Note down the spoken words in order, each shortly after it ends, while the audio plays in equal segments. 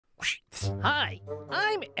Hi,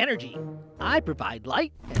 I'm Energy. I provide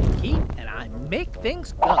light and heat and I make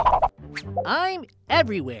things go. I'm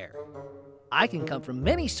everywhere. I can come from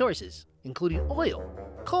many sources, including oil,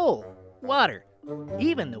 coal, water,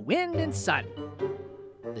 even the wind and sun.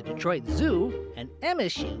 The Detroit Zoo and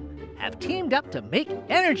MSU have teamed up to make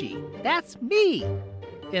energy. That's me!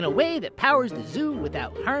 In a way that powers the zoo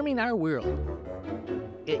without harming our world.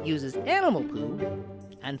 It uses animal poo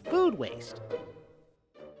and food waste.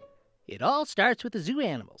 It all starts with the zoo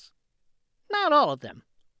animals. Not all of them,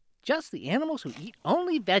 just the animals who eat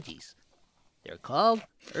only veggies. They're called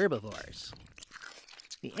herbivores.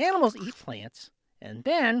 The animals eat plants, and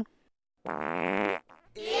then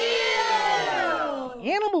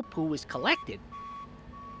animal poo is collected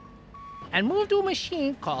and moved to a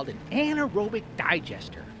machine called an anaerobic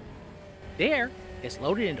digester. There, it's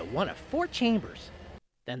loaded into one of 4 chambers.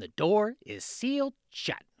 Then the door is sealed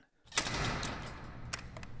shut.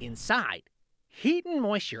 Inside, heat and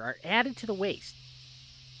moisture are added to the waste.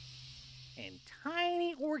 And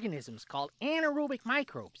tiny organisms called anaerobic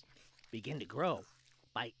microbes begin to grow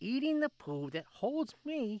by eating the poo that holds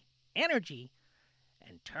me, energy,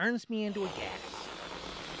 and turns me into a gas.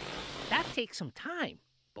 That takes some time,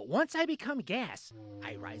 but once I become gas,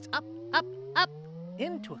 I rise up, up, up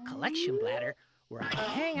into a collection bladder where I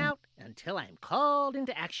hang out until I'm called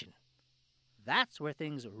into action. That's where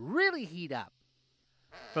things really heat up.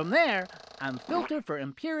 From there, I'm filtered for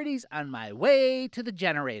impurities on my way to the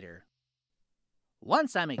generator.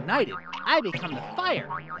 Once I'm ignited, I become the fire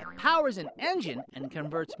that powers an engine and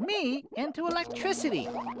converts me into electricity.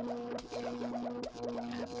 And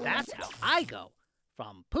that's how I go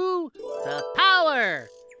from poo to power.